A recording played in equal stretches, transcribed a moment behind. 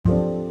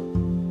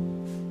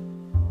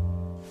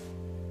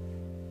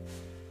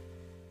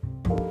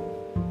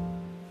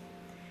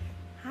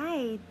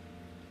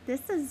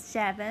This is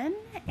Jevin,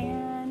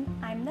 and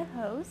I'm the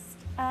host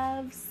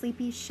of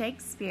Sleepy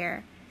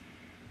Shakespeare.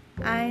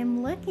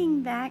 I'm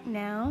looking back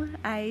now.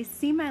 I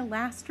see my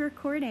last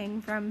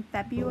recording from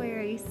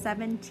February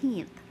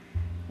 17th,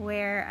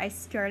 where I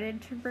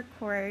started to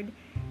record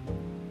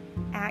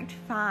Act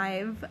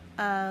 5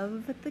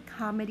 of The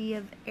Comedy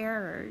of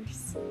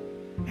Errors.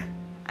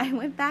 I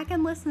went back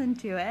and listened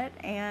to it,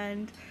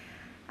 and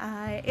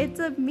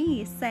it's of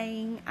me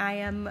saying I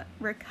am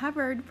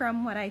recovered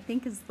from what I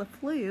think is the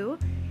flu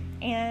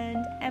and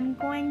am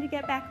going to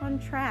get back on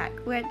track,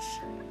 which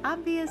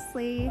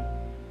obviously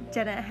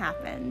didn't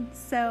happen.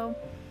 So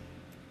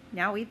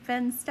now we've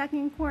been stuck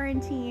in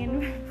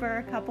quarantine for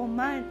a couple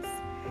months,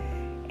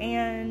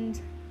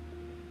 and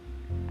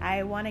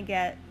I want to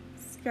get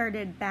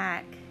started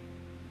back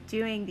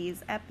doing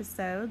these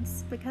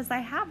episodes because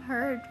I have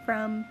heard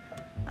from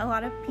a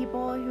lot of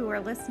people who are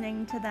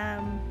listening to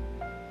them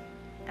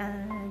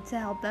to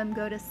help them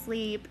go to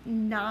sleep,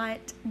 not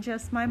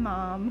just my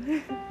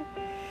mom.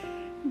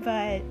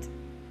 But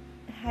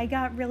I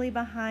got really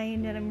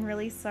behind, and I'm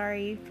really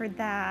sorry for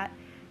that.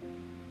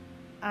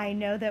 I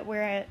know that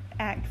we're at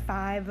Act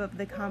 5 of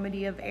The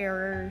Comedy of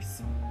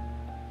Errors.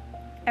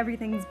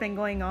 Everything's been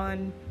going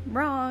on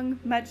wrong,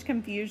 much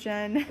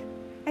confusion.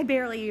 I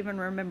barely even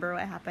remember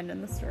what happened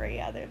in the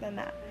story other than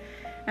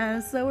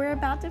that. So we're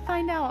about to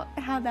find out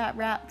how that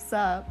wraps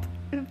up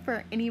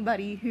for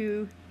anybody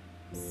who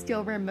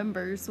still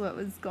remembers what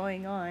was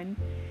going on.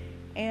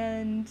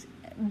 And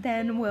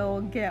then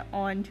we'll get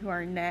on to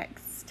our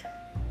next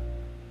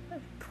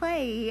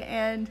play,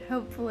 and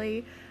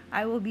hopefully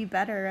I will be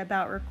better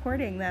about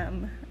recording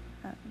them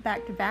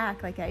back to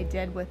back like I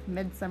did with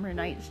Midsummer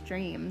Night's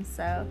Dream.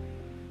 So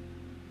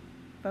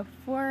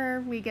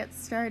before we get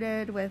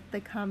started with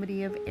The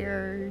Comedy of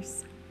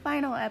Errors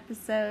final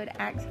episode,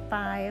 Act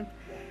 5,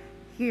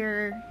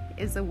 here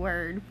is a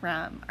word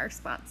from our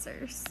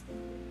sponsors.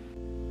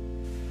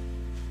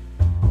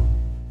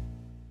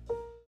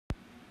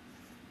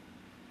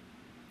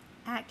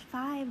 Act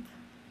 5,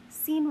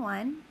 Scene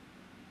 1,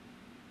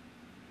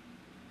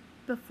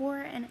 Before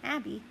an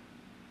Abbey.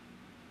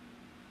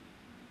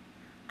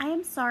 I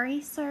am sorry,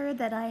 sir,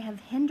 that I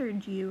have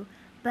hindered you,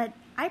 but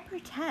I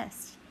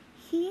protest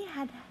he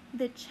had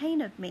the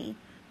chain of me,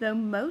 though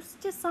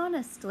most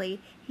dishonestly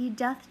he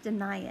doth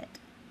deny it.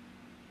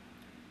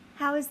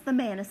 How is the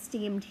man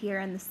esteemed here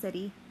in the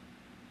city?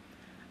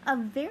 Of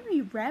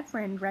very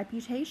reverend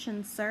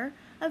reputation, sir,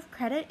 of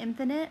credit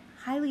infinite,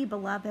 highly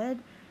beloved,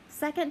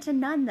 second to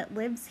none that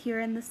lives here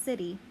in the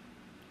city.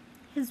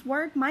 His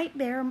word might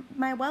bear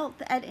my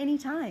wealth at any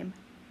time.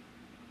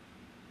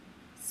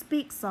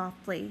 Speak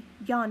softly,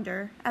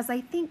 yonder, as I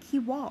think he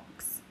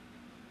walks.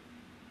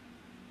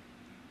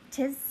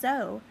 'Tis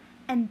so,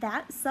 and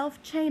that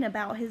self-chain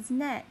about his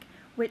neck,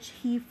 which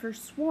he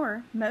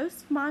forswore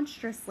most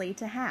monstrously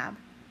to have.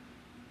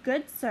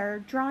 Good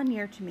sir, draw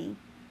near to me.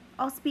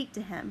 I'll speak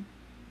to him.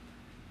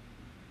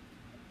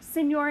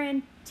 Signor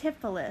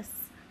Antipholus,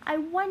 I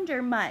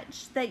wonder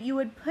much that you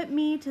would put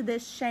me to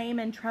this shame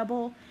and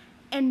trouble,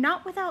 and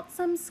not without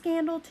some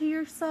scandal to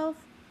yourself,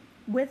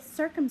 with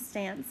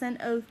circumstance and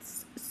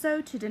oaths so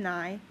to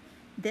deny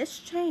this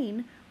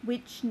chain,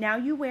 which now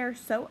you wear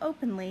so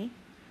openly,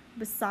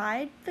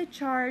 beside the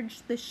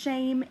charge, the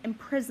shame,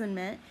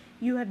 imprisonment,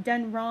 you have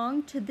done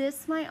wrong to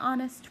this my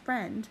honest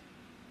friend,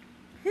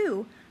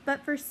 who,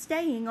 but for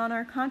staying on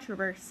our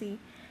controversy,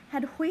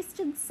 had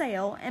hoisted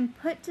sail and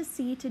put to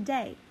sea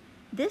today.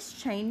 This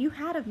chain you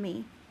had of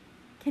me.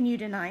 Can you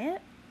deny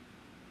it?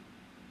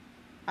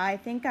 I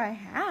think I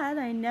had.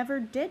 I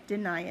never did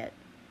deny it.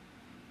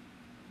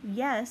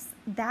 Yes,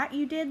 that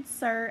you did,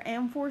 sir,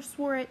 and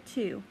forswore it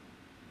too.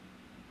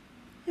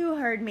 Who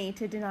heard me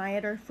to deny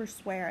it or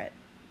forswear it?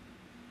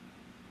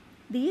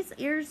 These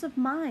ears of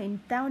mine,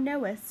 thou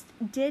knowest,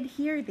 did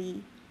hear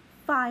thee.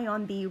 Fie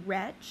on thee,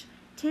 wretch!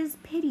 'Tis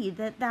pity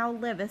that thou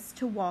livest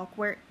to walk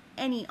where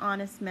any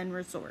honest men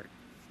resort.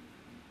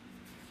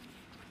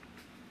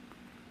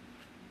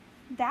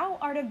 Thou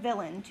art a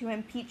villain to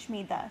impeach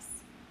me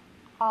thus.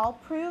 I'll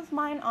prove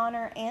mine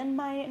honor and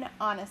mine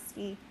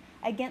honesty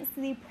against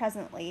thee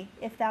presently,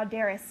 if thou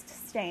darest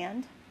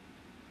stand.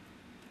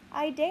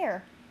 I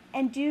dare,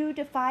 and do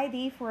defy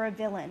thee for a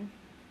villain.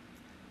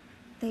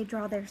 They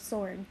draw their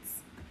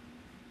swords.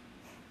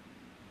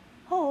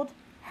 Hold,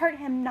 hurt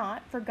him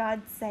not, for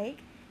God's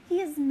sake. He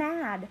is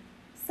mad.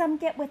 Some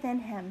get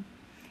within him.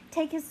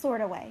 Take his sword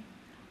away.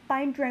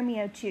 Bind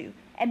Dromio too,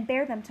 and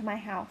bear them to my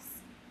house.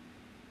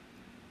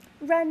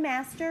 Run,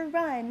 master,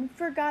 run,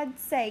 for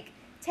God's sake.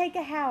 Take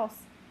a house.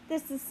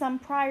 This is some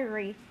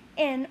priory.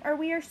 In, or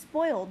we are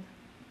spoiled.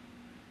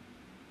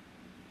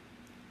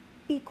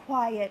 Be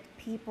quiet,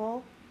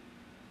 people.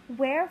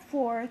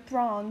 Wherefore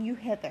throng you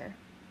hither?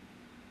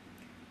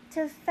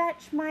 To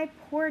fetch my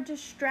poor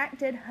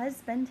distracted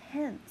husband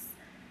hence.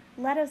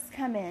 Let us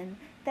come in,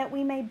 that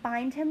we may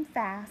bind him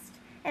fast,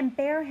 and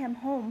bear him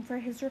home for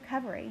his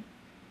recovery.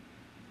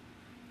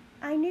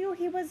 I knew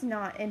he was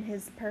not in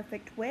his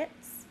perfect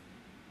wits.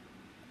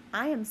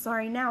 I am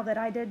sorry now that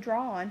I did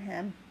draw on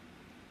him.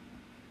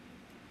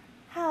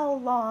 How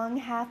long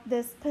hath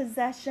this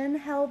possession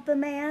held the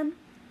man?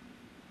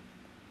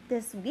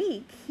 This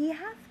week he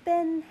hath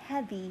been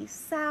heavy,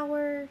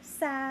 sour,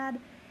 sad,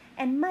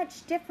 and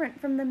much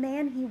different from the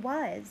man he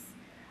was.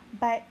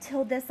 But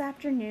till this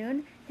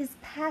afternoon his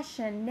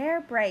passion ne'er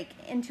brake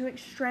into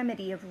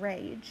extremity of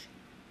rage.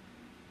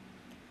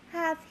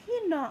 Hath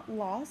he not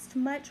lost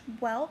much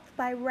wealth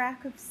by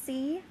wrack of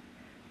sea,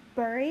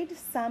 buried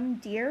some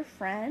dear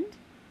friend?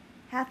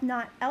 Hath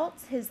not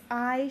else his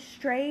eye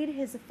strayed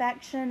his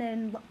affection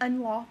in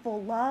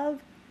unlawful love,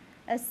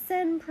 a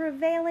sin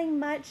prevailing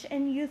much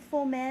in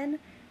youthful men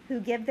who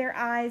give their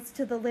eyes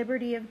to the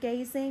liberty of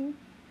gazing?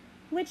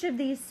 Which of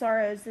these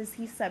sorrows is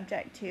he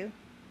subject to?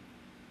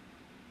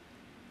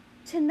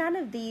 To none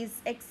of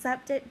these,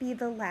 except it be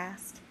the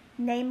last,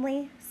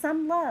 namely,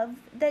 some love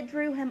that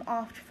drew him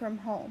oft from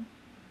home.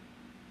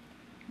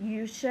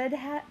 You should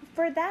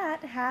for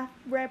that have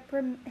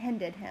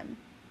reprehended him.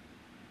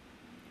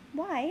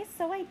 Why,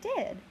 so I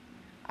did.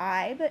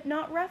 I, but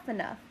not rough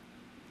enough,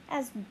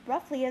 as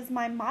roughly as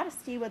my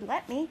modesty would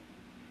let me.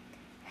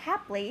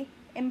 Haply,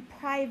 in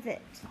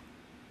private,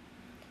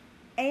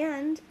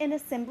 and in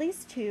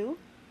assemblies too,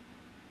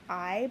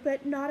 I,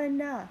 but not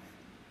enough.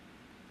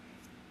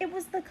 It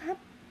was the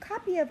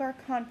copy of our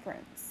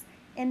conference.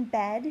 In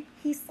bed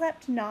he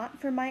slept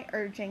not for my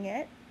urging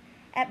it.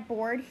 At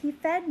board he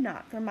fed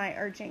not for my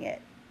urging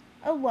it.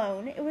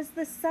 Alone it was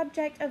the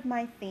subject of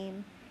my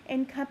theme.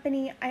 In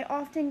company I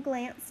often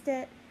glanced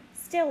it.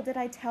 Still did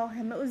I tell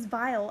him it was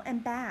vile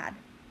and bad.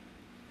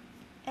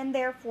 And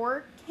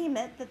therefore came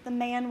it that the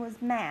man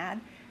was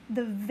mad.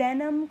 The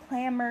venom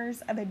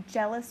clamors of a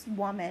jealous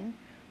woman,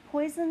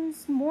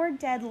 poisons more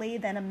deadly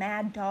than a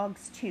mad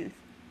dog's tooth.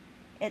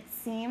 It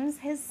seems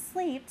his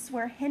sleeps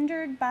were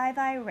hindered by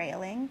thy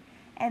railing,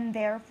 and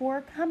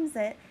therefore comes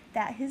it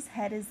that his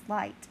head is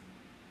light.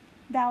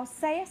 Thou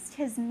sayest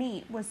his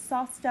meat was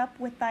sauced up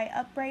with thy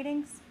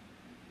upbraidings.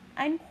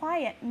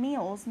 Unquiet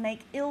meals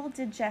make ill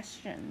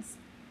digestions,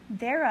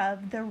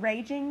 thereof the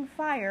raging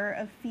fire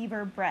of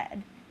fever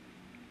bred.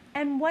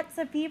 And what's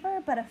a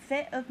fever but a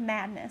fit of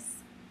madness?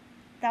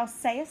 Thou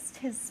sayest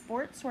his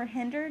sports were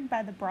hindered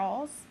by the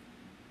brawls.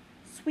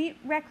 Sweet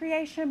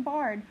recreation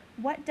barred,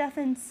 what doth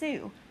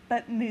ensue,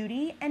 but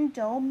moody and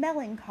dull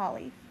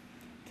melancholy,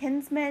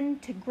 kinsmen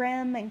to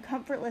grim and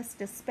comfortless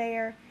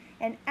despair,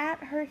 and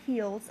at her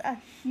heels a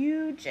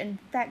huge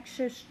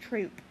infectious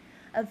troop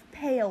of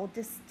pale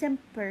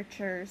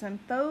distemperatures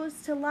and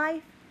foes to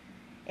life,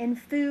 in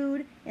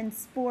food, in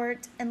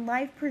sport, and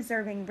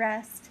life-preserving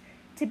rest,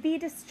 to be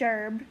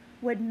disturbed,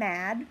 would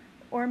mad,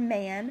 or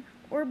man,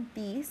 or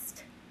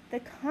beast. The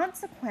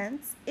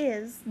consequence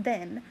is,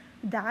 then,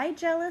 thy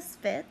jealous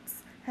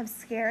fits have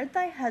scared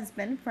thy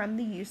husband from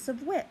the use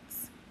of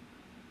wits.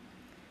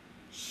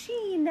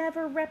 She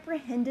never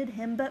reprehended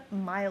him but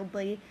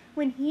mildly,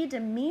 when he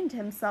demeaned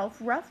himself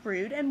rough,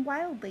 rude, and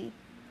wildly.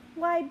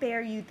 Why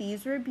bear you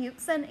these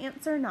rebukes and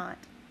answer not?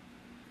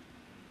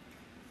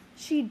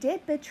 She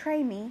did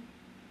betray me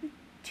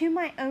to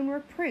my own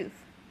reproof.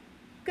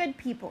 Good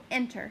people,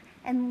 enter,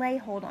 and lay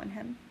hold on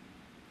him.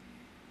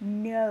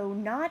 No,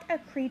 not a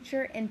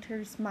creature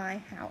enters my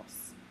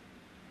house.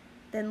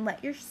 Then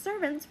let your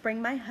servants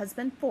bring my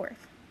husband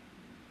forth.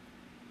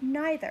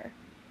 Neither.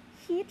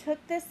 He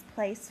took this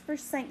place for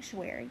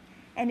sanctuary,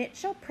 and it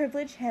shall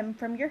privilege him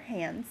from your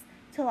hands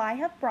till I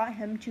have brought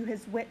him to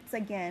his wits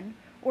again,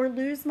 or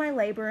lose my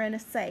labor in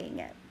assaying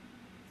it.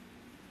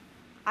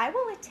 I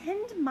will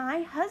attend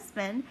my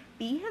husband,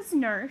 be his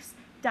nurse,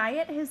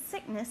 diet his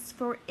sickness,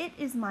 for it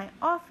is my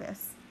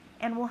office,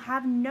 and will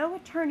have no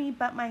attorney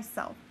but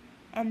myself,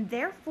 and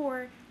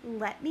therefore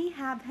let me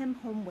have him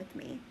home with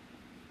me.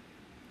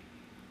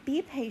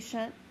 Be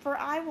patient, for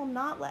I will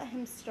not let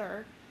him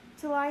stir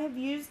till I have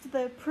used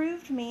the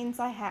approved means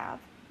I have,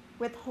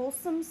 with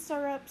wholesome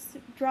syrups,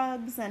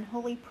 drugs, and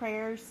holy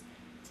prayers,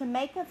 to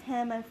make of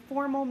him a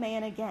formal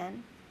man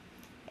again.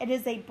 It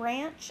is a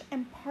branch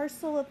and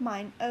parcel of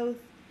mine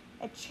oath,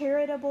 a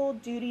charitable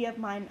duty of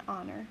mine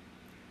honor.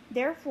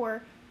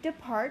 Therefore,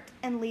 depart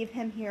and leave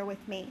him here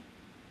with me.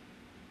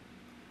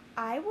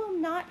 I will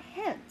not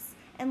hence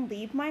and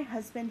leave my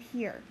husband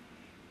here,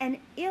 and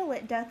ill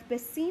it doth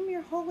beseem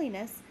your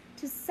holiness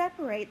to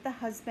separate the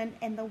husband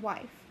and the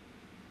wife.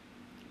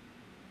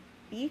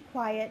 Be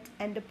quiet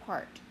and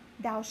depart.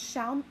 Thou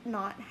shalt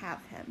not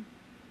have him.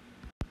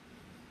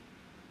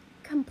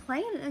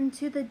 Complain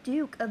unto the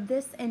Duke of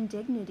this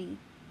indignity.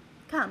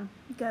 Come,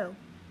 go.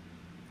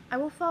 I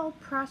will fall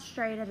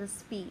prostrate at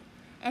his feet,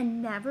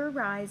 and never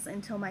rise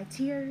until my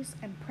tears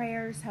and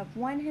prayers have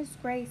won his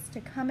grace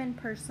to come in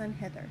person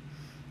hither,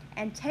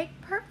 and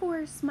take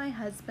perforce my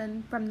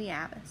husband from the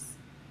abbess.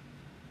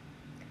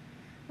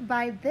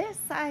 By this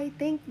I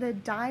think the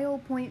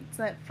dial points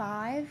at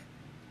 5.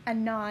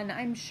 Anon,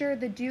 I'm sure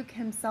the Duke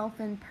himself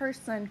in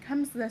person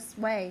comes this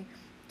way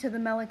to the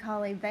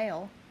melancholy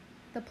vale,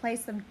 the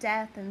place of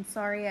death and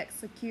sorry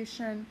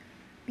execution,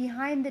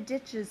 behind the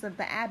ditches of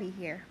the abbey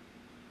here.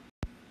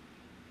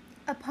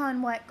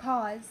 Upon what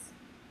cause?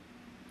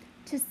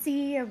 to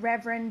see a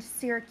reverend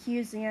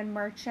Syracusan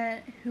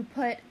merchant who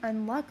put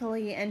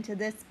unluckily into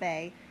this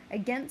bay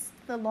against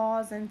the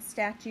laws and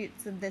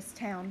statutes of this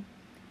town,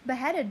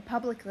 beheaded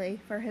publicly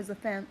for his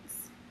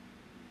offense.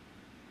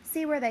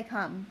 See where they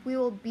come, we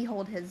will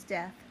behold his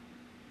death.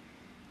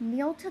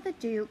 Kneel to the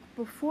Duke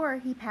before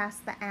he pass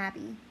the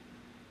abbey.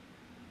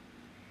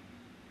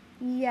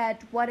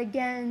 Yet what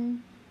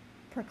again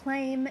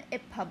proclaim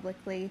it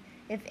publicly,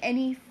 if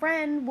any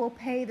friend will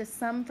pay the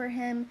sum for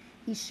him,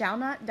 he shall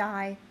not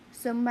die,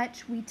 so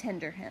much we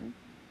tender him.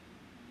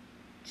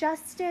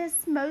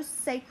 Justice,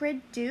 most sacred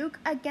Duke,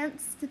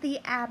 against the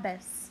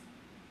abbess.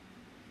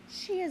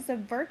 She is a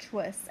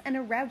virtuous and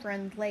a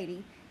reverend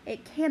lady.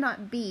 It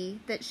cannot be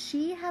that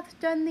she hath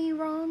done thee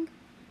wrong.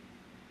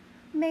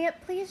 May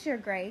it please your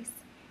grace,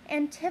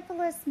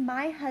 Antipholus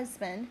my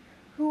husband,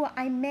 who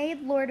I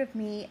made lord of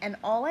me and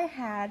all I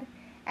had,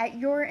 at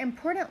your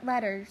important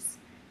letters,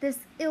 this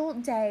ill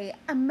day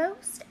a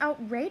most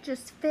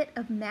outrageous fit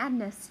of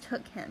madness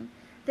took him,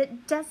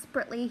 that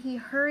desperately he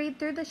hurried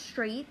through the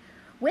street,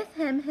 with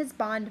him his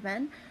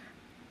bondman,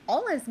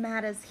 all as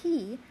mad as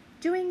he,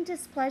 doing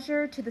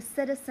displeasure to the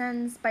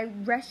citizens by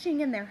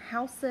rushing in their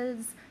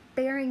houses,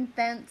 bearing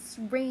thence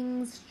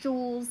rings,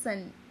 jewels,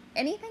 and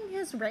anything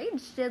his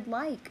rage did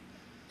like.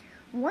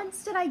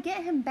 Once did I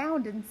get him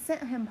bound and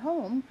sent him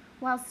home,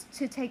 whilst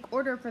to take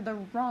order for the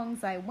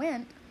wrongs I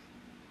went,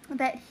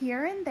 that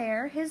here and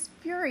there his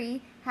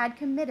fury had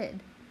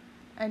committed.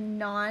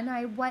 Anon,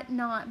 I wot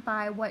not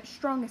by what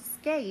strong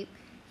escape,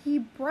 he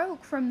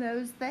broke from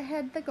those that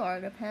had the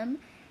guard of him,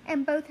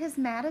 and both his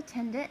mad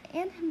attendant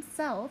and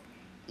himself,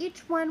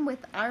 each one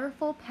with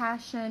ireful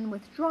passion,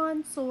 with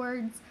drawn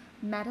swords,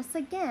 met us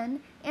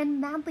again,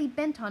 and madly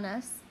bent on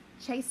us,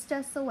 chased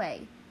us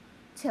away,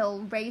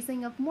 till,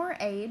 raising of more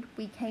aid,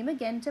 we came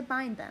again to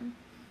bind them.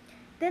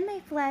 Then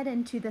they fled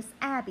into this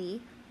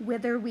abbey,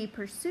 whither we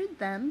pursued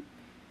them,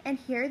 and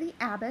here the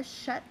abbess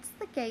shuts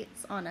the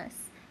gates on us,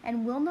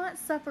 and will not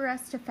suffer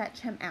us to fetch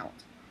him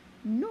out,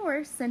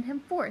 nor send him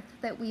forth,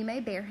 that we may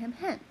bear him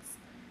hence.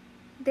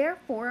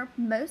 Therefore,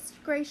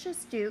 most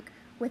gracious Duke,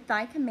 with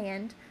thy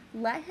command,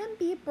 let him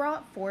be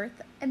brought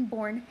forth and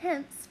borne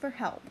hence for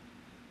help.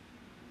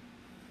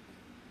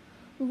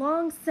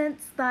 Long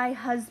since thy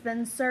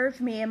husband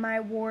served me in my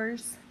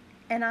wars,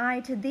 and I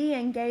to thee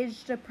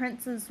engaged a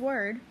prince's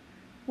word,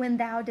 when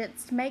thou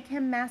didst make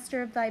him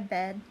master of thy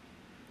bed,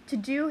 to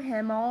do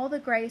him all the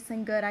grace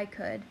and good I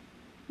could.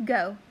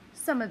 Go,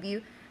 some of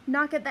you,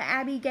 knock at the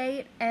abbey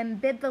gate, and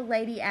bid the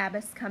lady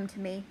abbess come to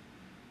me.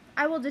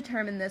 I will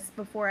determine this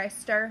before I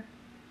stir.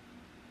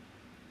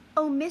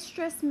 O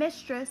mistress,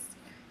 mistress,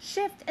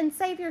 shift and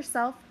save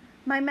yourself.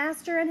 My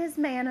master and his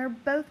man are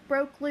both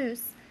broke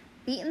loose,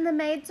 beaten the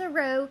maids a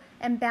row,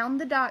 and bound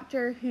the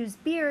doctor, whose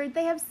beard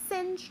they have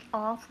singed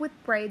off with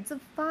braids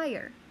of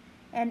fire.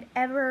 And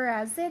ever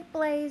as it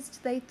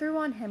blazed, they threw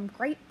on him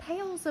great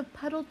pails of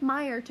puddled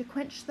mire to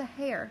quench the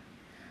hair.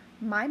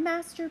 My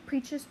master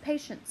preaches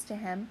patience to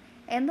him,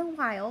 and the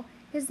while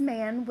his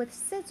man with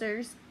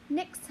scissors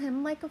nicks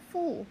him like a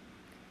fool.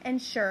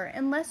 And sure,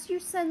 unless you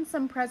send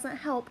some present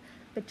help,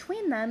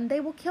 between them they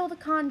will kill the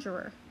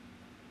conjurer.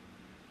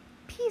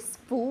 Peace,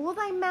 fool,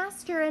 thy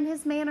master and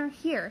his man are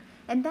here,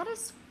 and that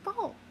is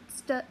false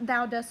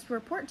thou dost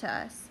report to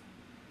us.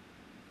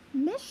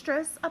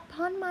 Mistress,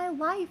 upon my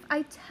life,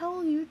 I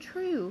tell you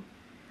true.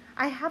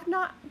 I have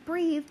not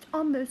breathed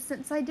almost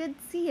since I did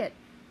see it.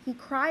 He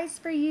cries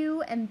for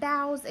you and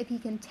vows, if he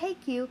can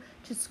take you,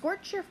 to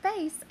scorch your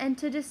face and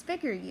to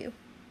disfigure you.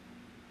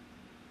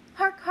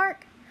 Hark,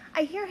 hark!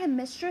 I hear him,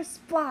 mistress.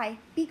 Fly,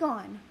 be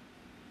gone.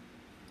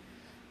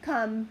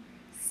 Come,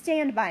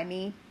 stand by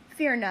me.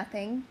 Fear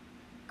nothing.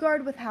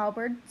 Guard with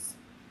halberds.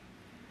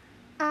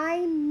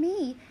 Ay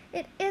me,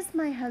 it is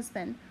my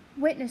husband.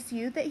 Witness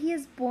you that he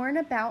is borne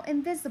about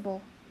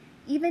invisible.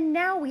 Even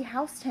now we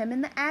housed him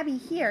in the abbey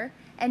here,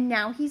 and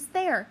now he's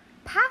there,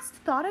 past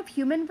thought of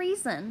human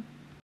reason.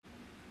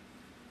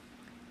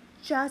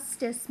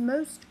 Justice,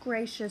 most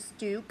gracious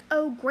Duke,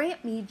 oh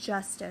grant me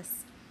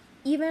justice,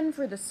 even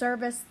for the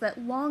service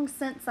that long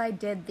since I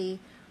did thee,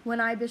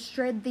 when I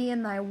bestrid thee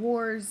in thy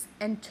wars,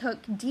 and took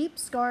deep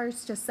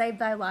scars to save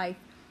thy life,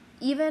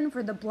 even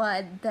for the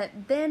blood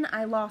that then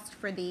I lost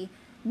for thee.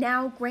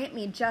 Now grant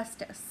me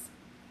justice.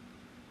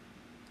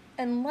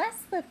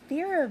 Unless the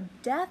fear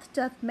of death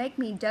doth make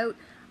me dote,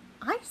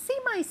 I see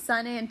my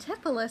son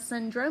Antipholus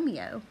and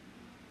Dromio.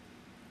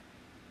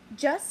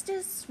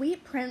 Justice,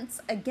 sweet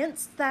prince,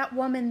 against that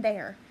woman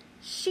there,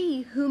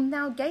 she whom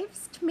thou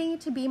gavest me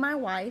to be my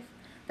wife,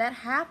 that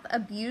hath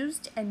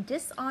abused and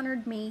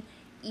dishonored me,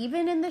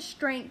 even in the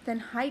strength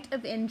and height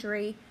of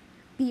injury,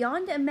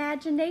 beyond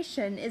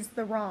imagination is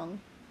the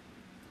wrong,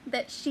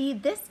 that she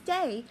this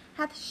day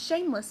hath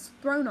shameless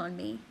thrown on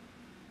me.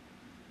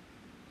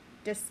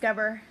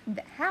 Discover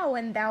how,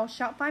 and thou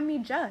shalt find me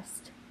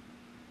just.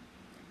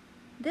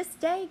 This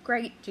day,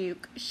 great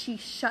Duke, she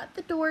shut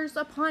the doors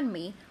upon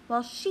me,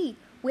 while she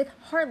with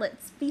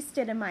harlots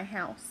feasted in my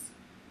house.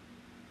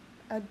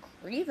 A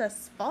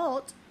grievous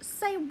fault,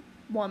 say,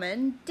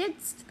 woman,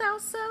 didst thou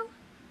so?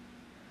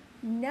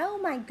 No,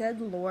 my good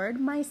lord,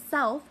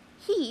 myself,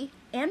 he,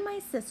 and my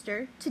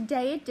sister,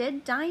 today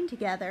did dine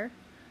together.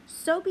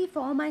 So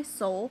befall my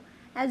soul,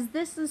 as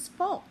this is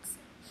false,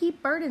 he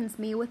burdens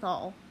me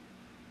withal.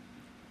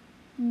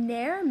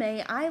 Ne'er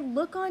may I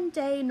look on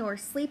day nor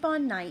sleep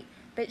on night,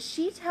 but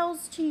she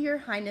tells to your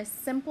highness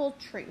simple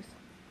truth.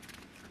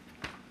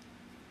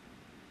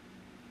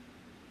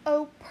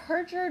 O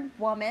perjured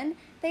woman,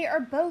 they are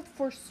both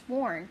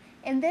forsworn,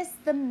 and this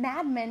the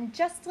madman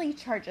justly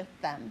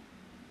chargeth them.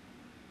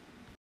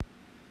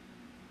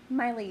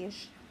 My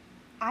liege,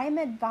 I am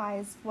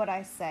advised what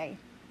I say,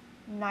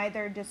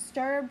 neither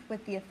disturbed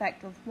with the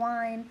effect of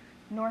wine,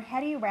 nor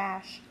heady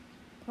rash,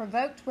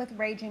 provoked with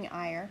raging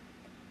ire,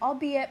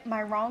 albeit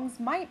my wrongs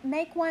might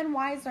make one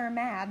wiser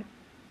mad.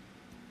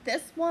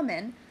 This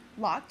woman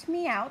locked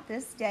me out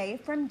this day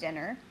from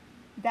dinner.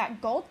 That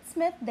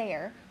goldsmith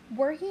there,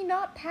 were he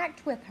not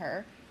packed with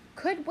her,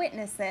 could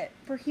witness it,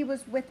 for he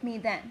was with me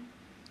then,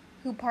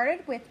 who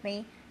parted with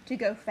me to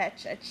go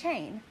fetch a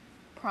chain,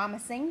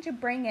 promising to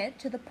bring it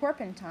to the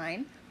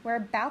Porpentine, where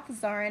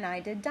Balthazar and I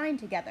did dine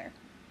together.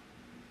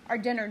 Our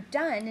dinner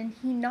done, and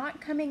he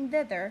not coming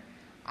thither,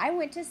 I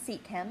went to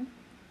seek him.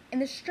 In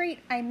the street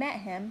I met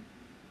him,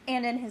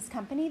 and in his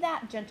company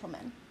that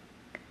gentleman.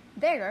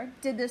 There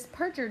did this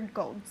perjured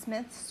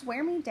goldsmith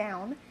swear me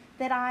down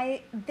that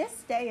I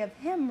this day of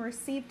him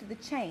received the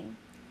chain,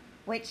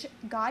 which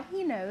God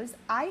he knows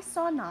I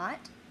saw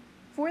not,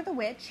 for the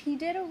which he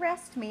did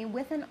arrest me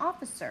with an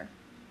officer.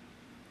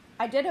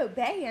 I did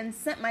obey and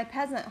sent my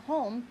peasant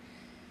home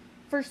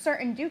for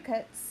certain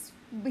ducats,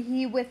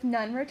 he with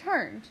none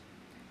returned.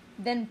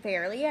 Then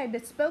fairly I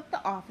bespoke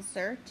the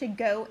officer to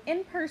go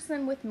in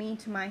person with me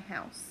to my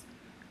house.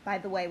 By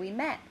the way we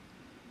met.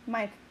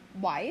 My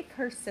wife,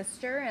 her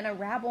sister, and a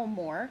rabble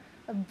more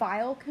of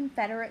vile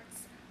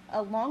confederates.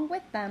 Along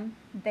with them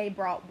they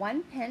brought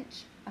one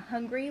pinch, a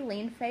hungry,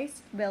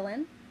 lean-faced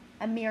villain,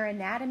 a mere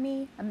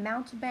anatomy, a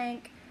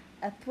mountebank,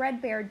 a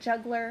threadbare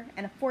juggler,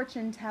 and a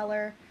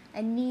fortune-teller,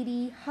 a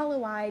needy,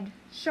 hollow-eyed,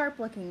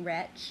 sharp-looking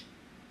wretch,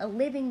 a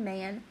living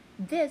man.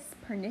 This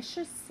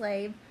pernicious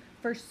slave,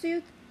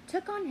 forsooth,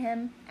 took on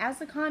him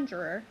as a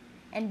conjurer,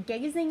 and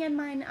gazing in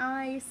mine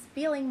eyes,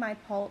 feeling my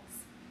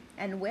pulse,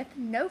 and with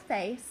no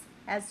face,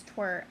 as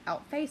 'twere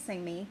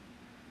outfacing me,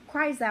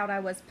 cries out I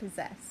was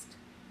possessed.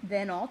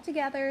 Then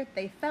altogether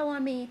they fell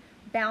on me,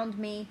 bound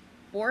me,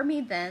 bore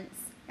me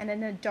thence, and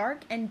in a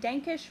dark and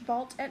dankish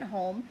vault at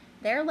home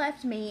there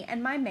left me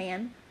and my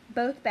man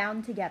both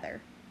bound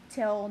together,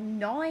 till,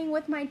 gnawing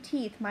with my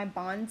teeth my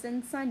bonds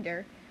in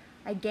sunder,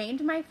 I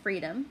gained my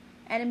freedom,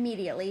 and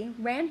immediately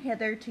ran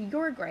hither to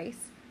your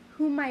grace,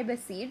 whom I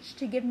beseech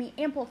to give me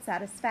ample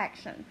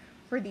satisfaction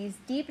for these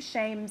deep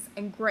shames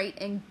and great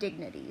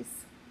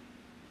indignities.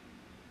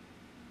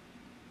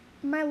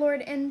 My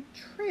lord, in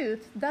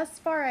truth, thus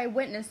far I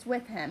witnessed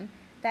with him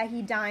that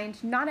he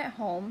dined not at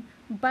home,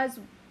 but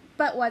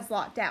was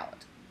locked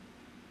out.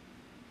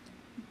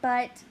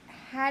 But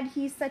had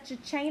he such a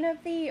chain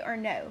of thee, or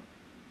no?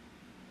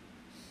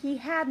 He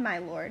had, my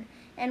lord,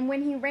 and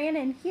when he ran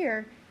in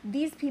here,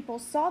 these people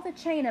saw the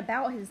chain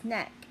about his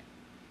neck.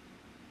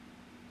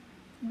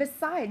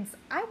 Besides,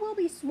 I will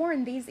be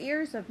sworn these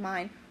ears of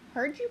mine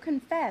heard you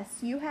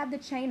confess you had the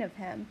chain of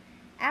him,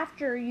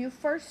 after you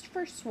first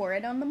forswore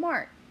it on the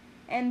mart,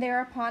 and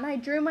thereupon I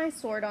drew my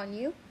sword on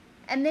you,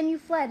 and then you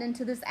fled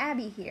into this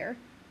abbey here,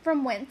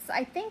 from whence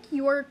I think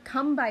you are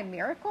come by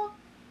miracle.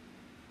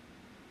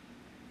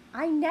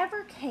 I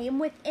never came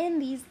within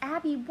these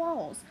abbey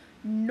walls,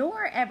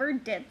 nor ever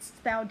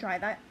didst thou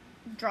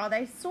draw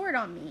thy sword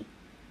on me.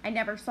 I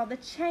never saw the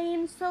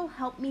chain, so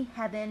help me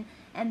heaven,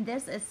 and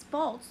this is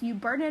false you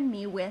burden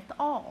me with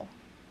all.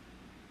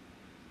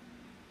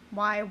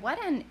 Why,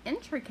 what an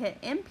intricate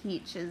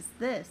impeach is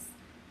this!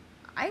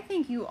 I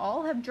think you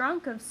all have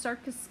drunk of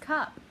Circus'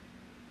 cup.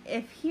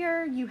 If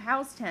here you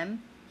housed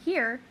him,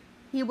 here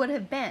he would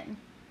have been.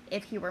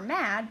 If he were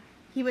mad,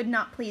 he would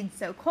not plead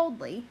so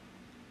coldly.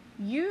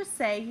 You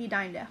say he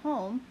dined at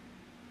home.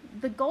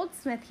 The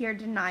goldsmith here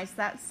denies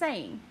that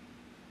saying.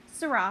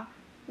 Sirrah,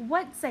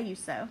 what say you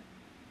so?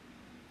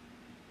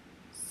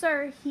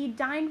 Sir, he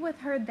dined with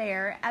her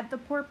there at the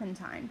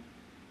Porpentine.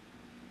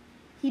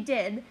 He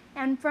did,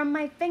 and from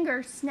my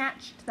finger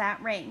snatched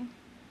that ring.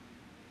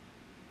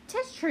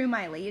 'Tis true,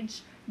 my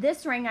liege,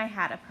 this ring I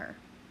had of her.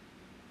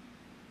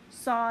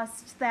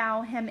 Saw'st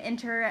thou him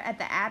enter at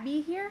the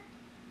abbey here?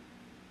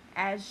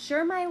 As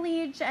sure, my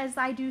liege, as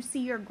I do see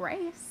your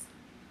grace.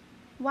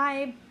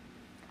 Why,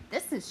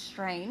 this is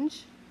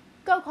strange.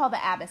 Go call the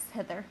abbess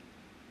hither.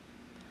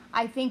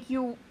 I think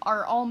you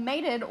are all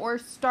mated or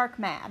stark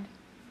mad.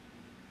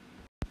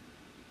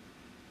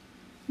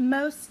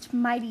 Most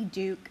mighty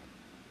Duke,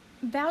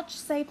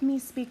 vouchsafe me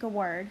speak a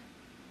word.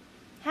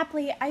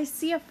 Haply I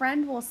see a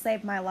friend will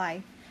save my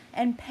life,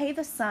 and pay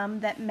the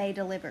sum that may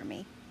deliver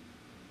me.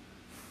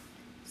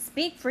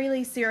 Speak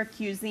freely,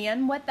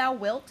 Syracusian, what thou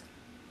wilt.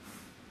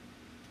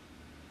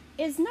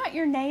 Is not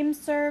your name,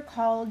 sir,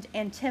 called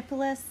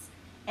Antipholus,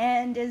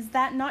 and is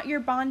that not your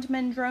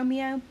bondman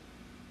Dromio?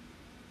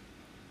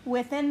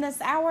 Within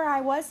this hour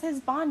I was his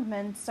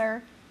bondman,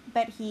 sir,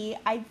 but he,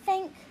 I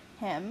thank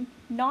him,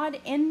 gnawed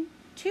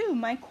into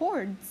my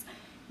cords.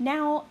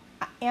 Now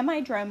am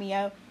I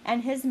Dromio,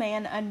 and his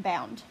man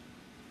unbound.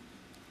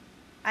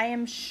 I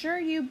am sure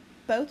you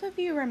both of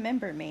you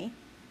remember me.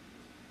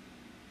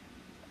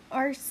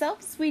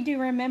 Ourselves we do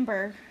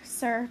remember,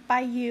 sir,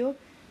 by you,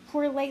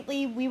 for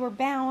lately we were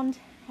bound,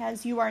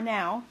 as you are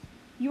now.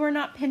 You are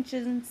not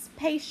Pinch's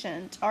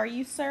patient, are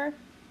you, sir?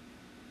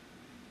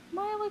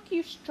 Why look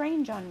you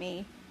strange on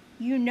me?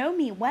 You know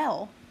me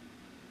well.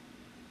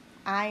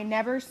 I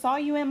never saw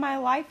you in my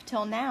life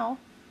till now.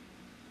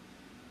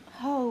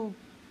 Oh,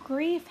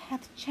 grief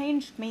hath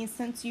changed me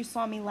since you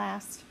saw me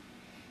last,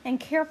 and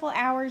careful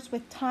hours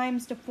with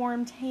time's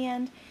deformed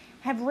hand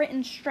have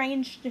written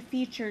strange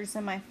features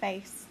in my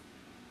face.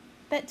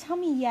 But tell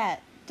me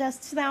yet,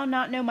 dost thou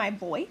not know my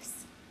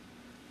voice?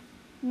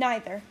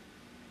 Neither.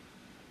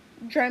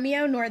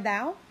 Dromio nor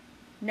thou?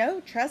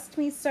 No, trust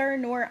me, sir,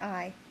 nor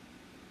I.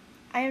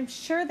 I am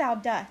sure thou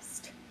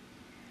dost.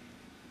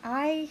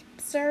 Ay,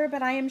 sir,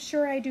 but I am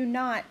sure I do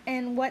not,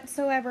 and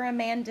whatsoever a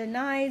man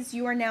denies,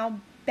 you are now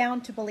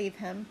bound to believe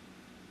him.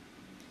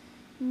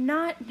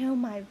 Not know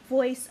my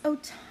voice, O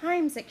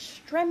time's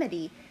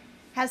extremity!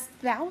 Hast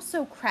thou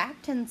so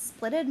cracked and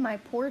splitted my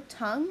poor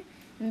tongue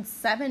in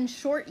 7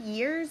 short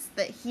years,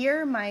 that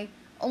here my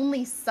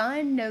only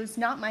son knows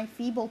not my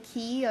feeble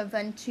key of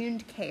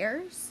untuned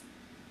cares?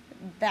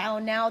 Thou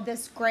now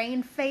this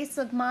grained face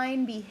of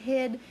mine be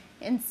hid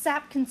in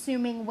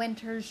sap-consuming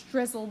winter's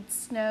drizzled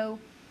snow,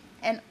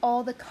 and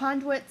all the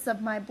conduits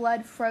of my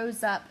blood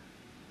froze up.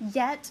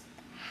 Yet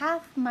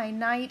hath my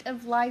night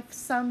of life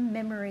some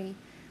memory,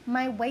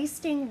 my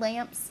wasting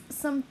lamps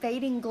some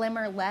fading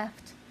glimmer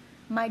left,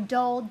 my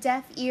dull,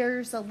 deaf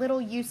ears a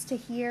little used to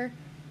hear.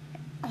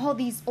 All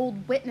these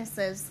old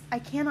witnesses I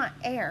cannot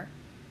err.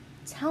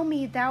 Tell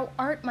me thou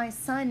art my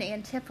son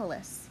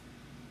Antipholus.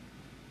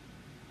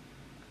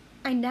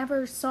 I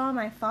never saw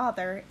my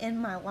father in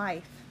my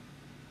life.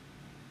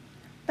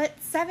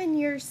 But 7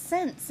 years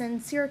since in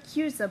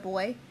Syracusa,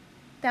 boy,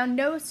 thou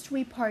know'st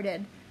we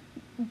parted,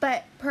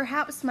 but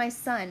perhaps, my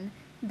son,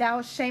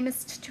 thou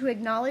shamest to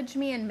acknowledge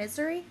me in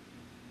misery?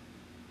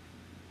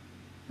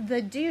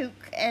 The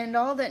Duke and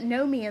all that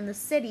know me in the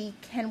city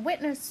can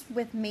witness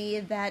with me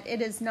that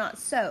it is not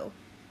so.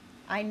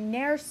 I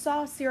ne'er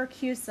saw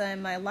Syracusa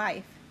in my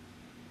life.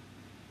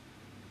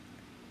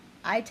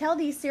 I tell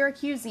thee,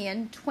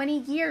 Syracusian, 20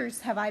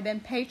 years have I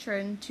been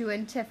patron to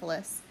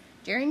Antipholus,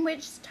 during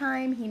which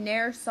time he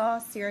ne'er saw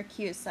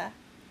Syracusa.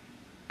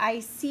 I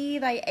see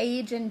thy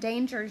age and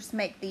dangers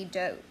make thee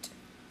dote.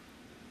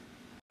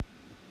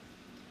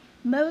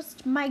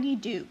 Most mighty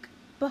Duke,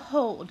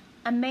 behold,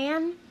 a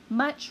man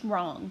much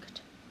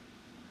wronged.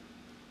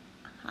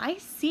 I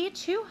see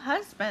 2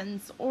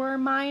 husbands, or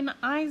mine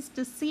eyes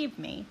deceive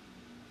me.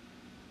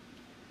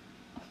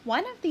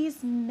 One of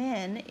these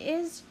men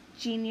is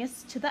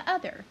genius to the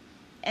other,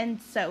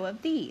 and so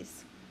of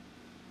these.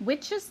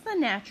 Which is the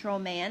natural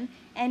man,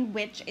 and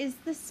which is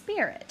the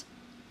spirit?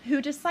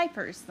 Who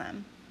deciphers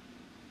them?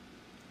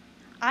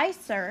 I,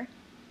 sir,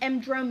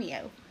 am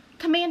Dromio.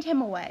 Command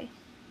him away.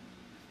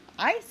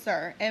 I,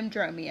 sir, am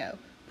Dromio.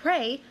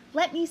 Pray,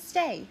 let me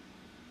stay.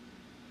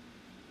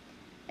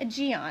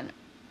 Aegeon,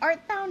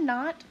 art thou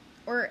not,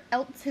 or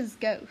else his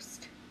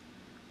ghost?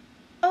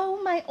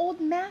 O, my old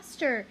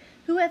master,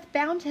 who hath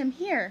bound him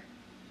here?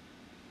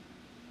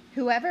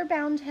 Whoever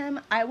bound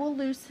him, I will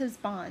loose his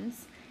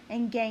bonds,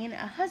 and gain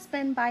a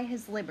husband by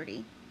his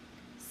liberty.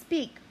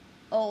 Speak,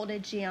 old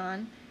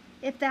Aegeon,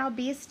 if thou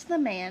be'st the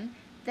man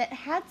that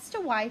hadst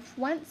a wife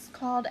once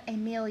called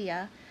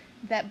Aemilia,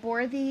 that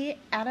bore thee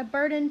at a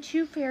burden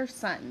 2 fair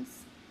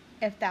sons.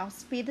 If thou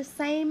be the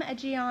same,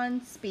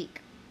 Aegeon,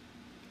 speak,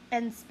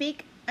 and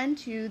speak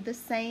unto the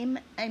same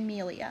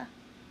Aemilia.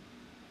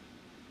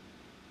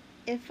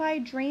 If I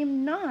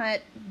dream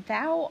not,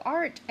 thou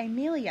art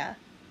Aemilia.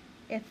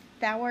 If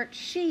thou art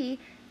she,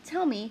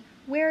 tell me,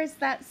 where is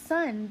that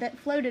son that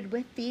floated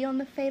with thee on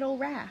the fatal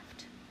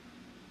raft?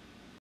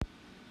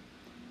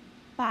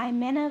 By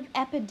men of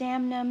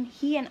Epidamnum,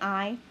 he and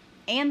I,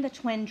 and the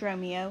twin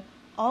Dromio,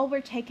 all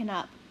were taken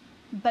up.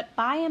 But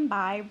by and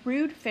by,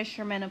 rude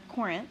fishermen of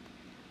Corinth,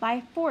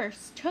 by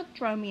force took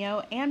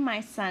Dromio and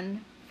my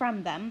son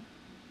from them,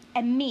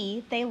 and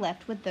me they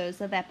left with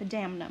those of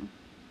Epidamnum.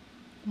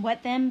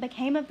 What then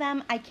became of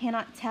them, I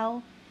cannot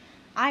tell,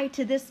 I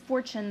to this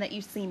fortune that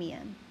you see me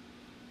in.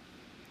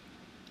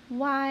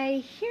 Why,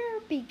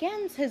 here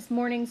begins his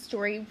morning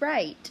story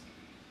right.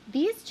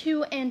 These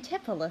 2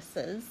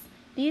 Antipholuses,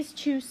 these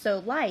 2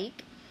 so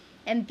like,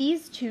 and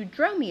these 2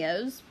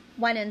 Dromios,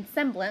 one in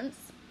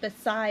semblance,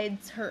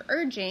 besides her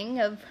urging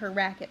of her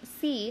wrack at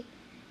sea,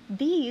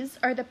 these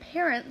are the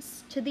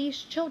parents to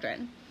these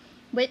children,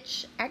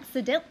 which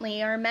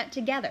accidentally are met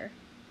together.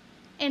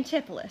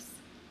 Antipholus,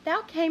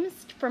 thou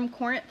camest from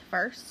Corinth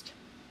first?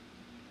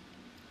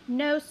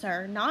 No,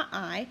 sir, not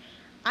I.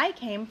 I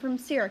came from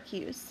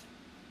Syracuse.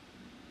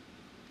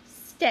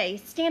 Stay,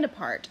 stand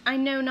apart. I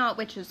know not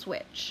which is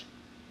which.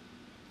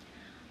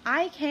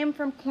 I came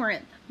from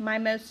Corinth, my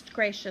most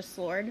gracious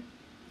lord,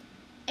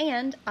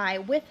 and I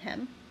with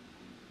him,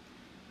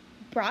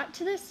 brought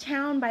to this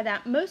town by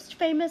that most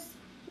famous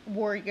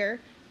warrior,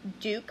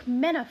 Duke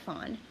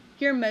Menaphon,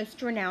 your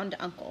most renowned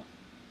uncle.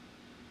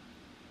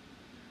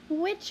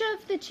 Which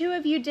of the two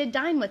of you did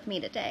dine with me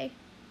today?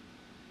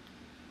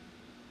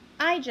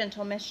 I,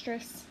 gentle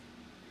mistress.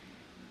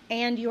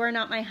 And you are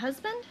not my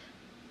husband?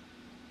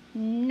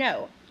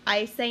 No,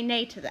 I say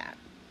nay to that.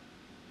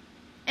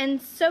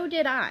 And so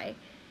did I,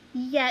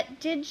 yet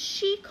did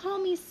she call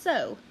me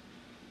so.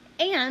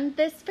 And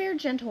this fair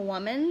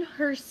gentlewoman,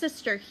 her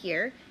sister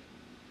here,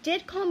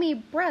 did call me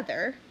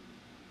brother.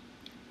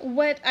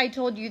 What I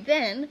told you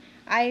then,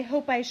 I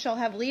hope I shall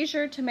have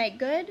leisure to make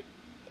good,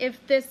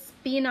 if this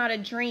be not a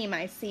dream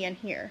I see and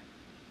hear.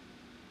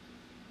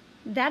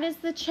 That is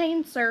the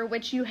chain, sir,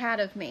 which you had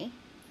of me.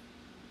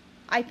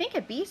 I think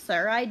it be,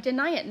 sir, I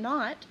deny it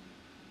not.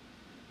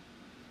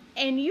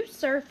 And you,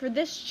 sir, for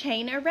this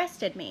chain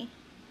arrested me.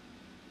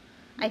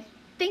 I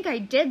think I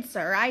did,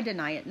 sir, I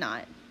deny it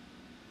not.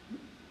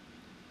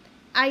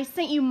 I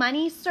sent you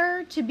money,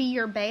 sir, to be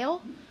your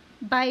bail,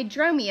 by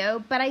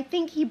Dromio, but I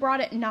think he brought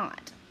it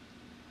not.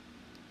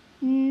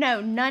 No,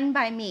 none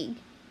by me.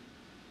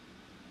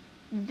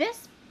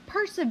 This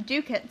purse of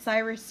ducats I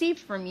received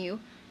from you,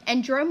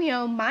 and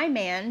Dromio, my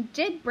man,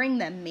 did bring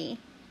them me.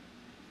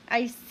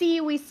 I see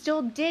we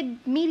still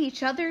did meet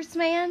each other's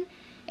man,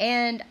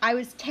 and I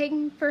was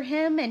taken for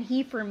him and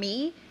he for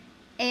me,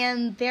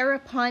 and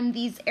thereupon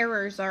these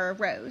errors are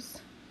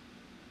arose.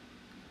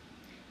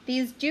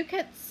 These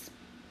ducats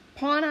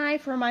pawn I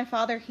for my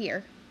father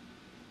here.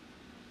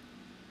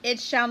 It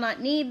shall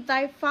not need,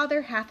 thy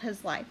father hath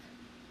his life.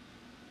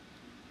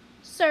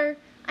 Sir,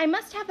 I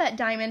must have that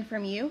diamond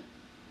from you.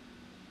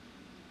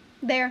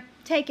 There,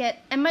 take it,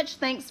 and much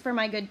thanks for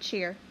my good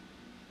cheer.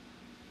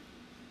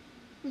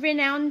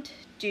 Renowned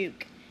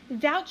Duke,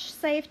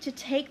 vouchsafe to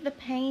take the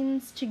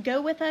pains to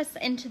go with us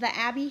into the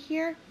abbey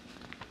here,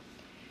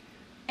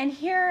 and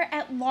here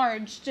at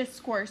large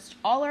discoursed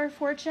all our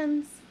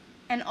fortunes,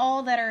 and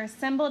all that are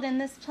assembled in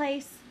this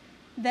place,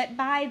 that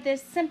by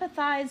this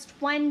sympathized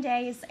one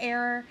day's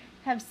error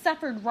have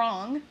suffered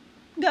wrong,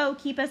 go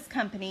keep us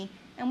company,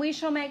 and we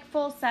shall make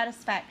full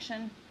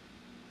satisfaction.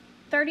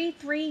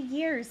 33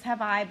 years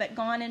have I but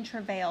gone in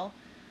travail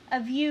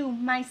of you,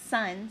 my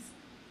sons,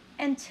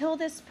 and till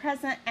this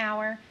present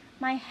hour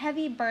my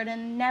heavy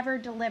burden never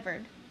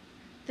delivered.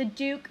 The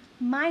Duke,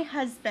 my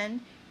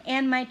husband,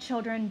 and my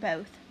children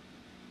both,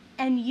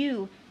 and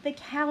you, the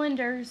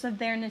calendars of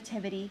their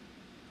nativity,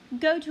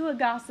 go to a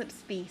gossip's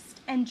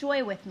feast, and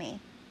joy with me.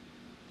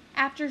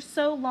 After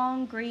so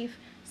long grief,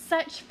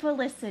 such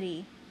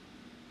felicity.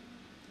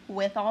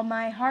 With all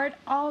my heart,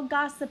 I'll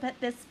gossip at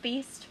this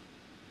feast.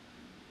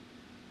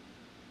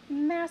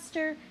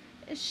 Master,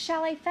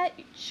 shall I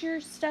fetch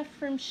your stuff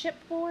from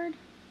shipboard?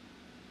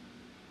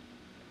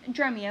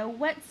 Dromio,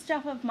 what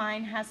stuff of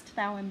mine hast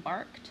thou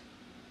embarked?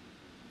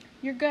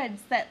 Your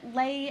goods that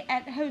lay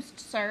at host,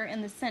 sir,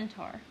 in the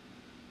Centaur.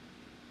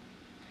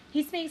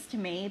 He speaks to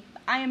me.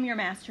 I am your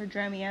master,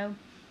 Dromio.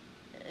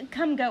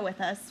 Come go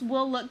with us.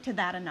 We'll look to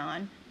that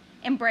anon.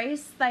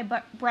 Embrace thy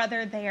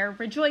brother there.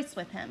 Rejoice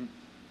with him.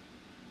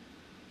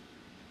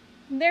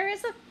 There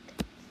is a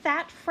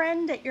fat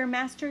friend at your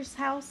master's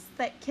house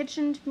that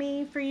kitchened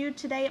me for you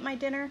today at my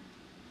dinner.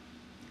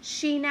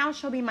 She now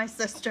shall be my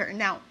sister,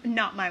 now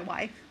not my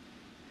wife.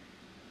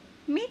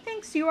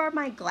 Methinks you are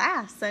my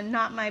glass and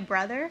not my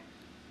brother.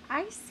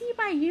 I see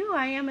by you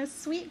I am a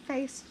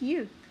sweet-faced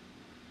youth.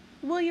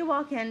 Will you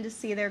walk in to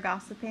see their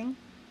gossiping?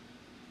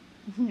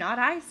 Not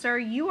I, sir,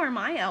 you are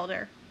my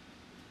elder.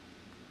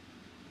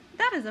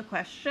 That is a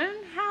question.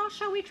 How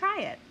shall we try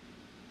it?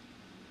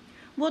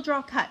 We'll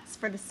draw cuts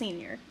for the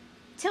senior.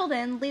 Till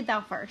then, lead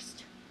thou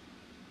first.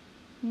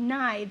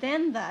 Nay,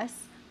 then thus,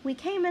 we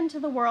came into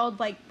the world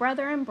like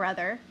brother and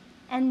brother,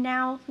 and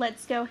now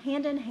let's go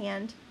hand in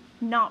hand,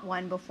 not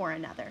one before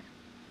another.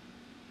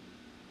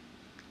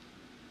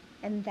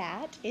 And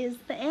that is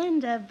the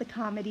end of the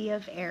Comedy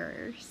of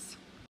Errors.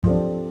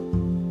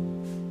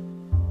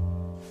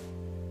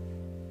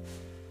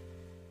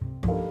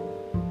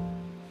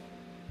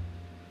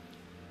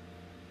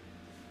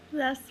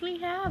 Thus we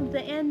have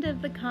the end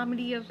of the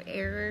Comedy of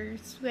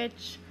Errors,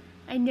 which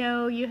I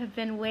know you have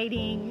been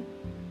waiting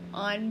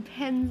on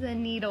pins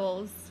and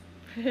needles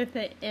for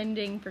the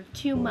ending for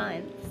 2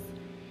 months.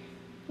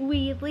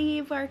 We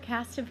leave our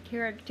cast of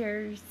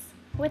characters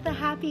with a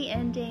happy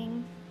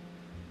ending.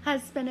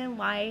 Husband and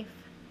wife,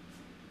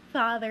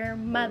 father,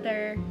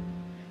 mother,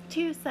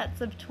 2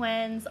 sets of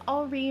twins,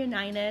 all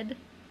reunited,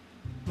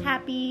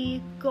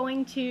 happy,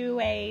 going to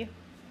a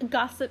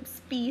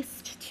gossip's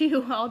feast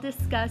to all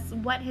discuss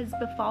what has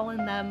befallen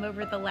them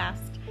over the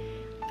last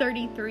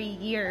 33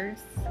 years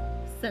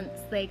since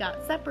they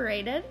got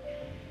separated.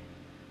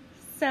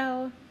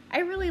 So I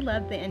really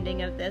love the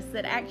ending of this.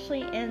 It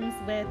actually ends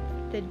with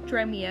the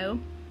Dromio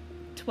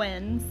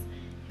twins,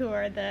 who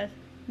are the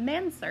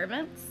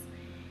manservants,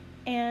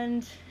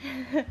 And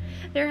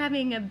they're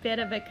having a bit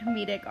of a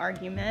comedic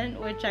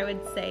argument, which I would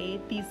say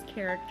these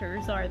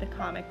characters are the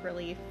comic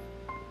relief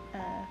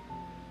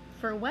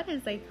for what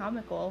is a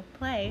comical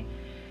play.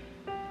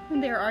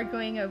 They're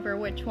arguing over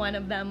which one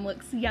of them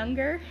looks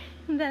younger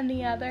than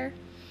the other.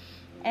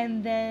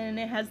 And then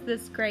it has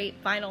this great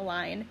final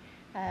line.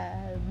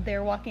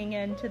 They're walking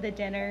into the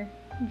dinner.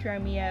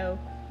 Dromio,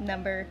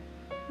 number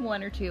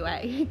 1 or 2,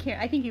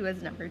 I think he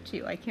was number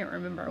 2. I can't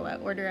remember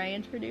what order I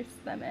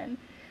introduced them in.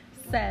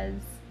 Says,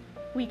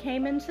 "We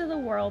came into the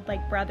world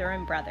like brother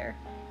and brother,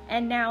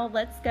 and now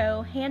let's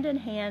go hand in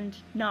hand,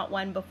 not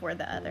one before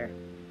the other."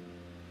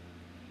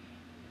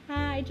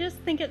 I just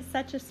think it's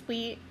such a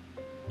sweet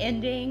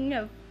ending.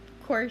 Of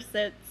course,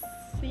 it's,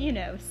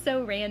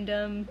 so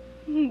random,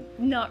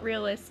 not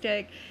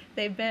realistic.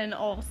 They've been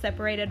all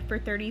separated for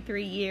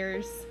 33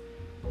 years.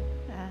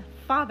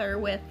 Father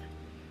with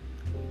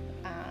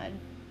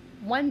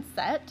one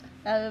set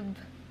of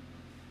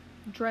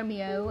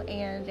Dromio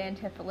and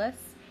Antipholus.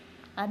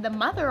 The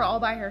mother all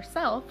by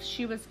herself.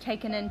 She was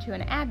taken into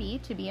an abbey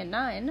to be a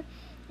nun.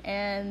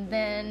 And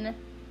then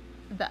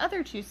the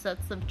other 2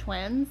 sets of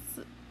twins,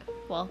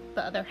 well,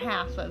 the other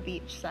half of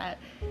each set,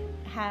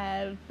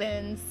 have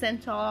been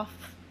sent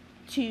off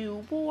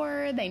to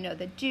war. They know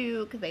the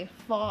Duke. They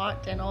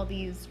fought in all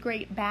these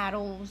great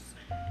battles.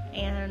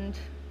 And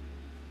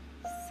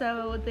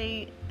so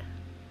they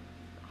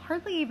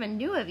hardly even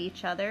knew of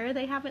each other.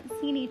 They haven't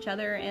seen each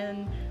other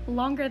in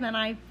longer than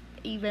I've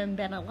even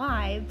been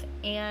alive.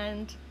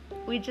 And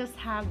we just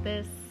have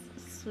this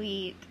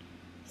sweet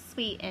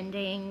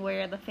ending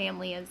where the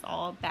family is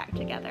all back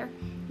together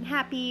and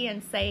happy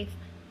and safe.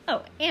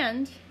 Oh,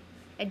 and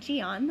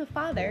Aegeon, the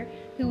father,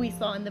 who we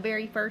saw in the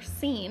very first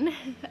scene,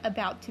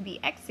 about to be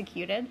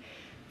executed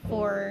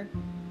for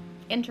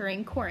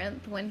entering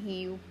Corinth when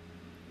he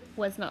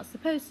was not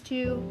supposed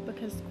to,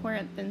 because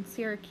Corinth and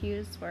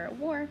Syracuse were at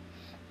war.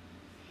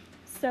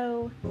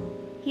 So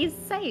he's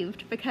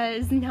saved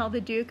because now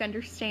the Duke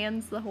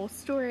understands the whole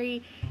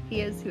story.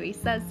 He is who he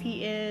says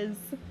he is.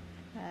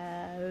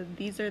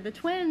 These are the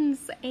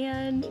twins,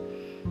 and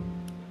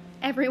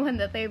everyone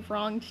that they've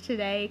wronged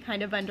today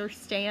kind of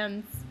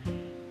understands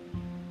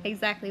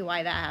exactly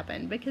why that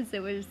happened, because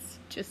it was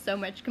just so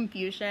much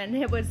confusion.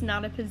 It was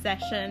not a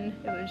possession.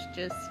 It was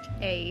just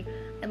a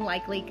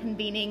unlikely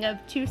convening of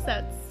 2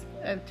 sets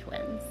of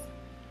twins.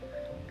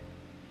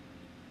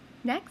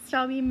 Next,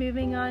 I'll be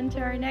moving on to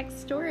our next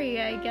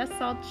story. I guess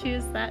I'll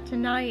choose that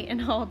tonight,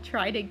 and I'll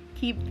try to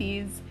keep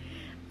these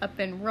up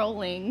and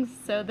rolling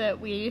so that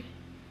we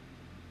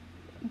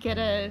get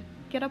a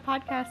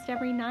podcast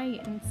every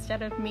night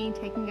instead of me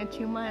taking a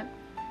 2-month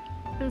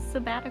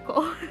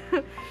sabbatical.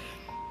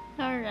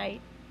 All right.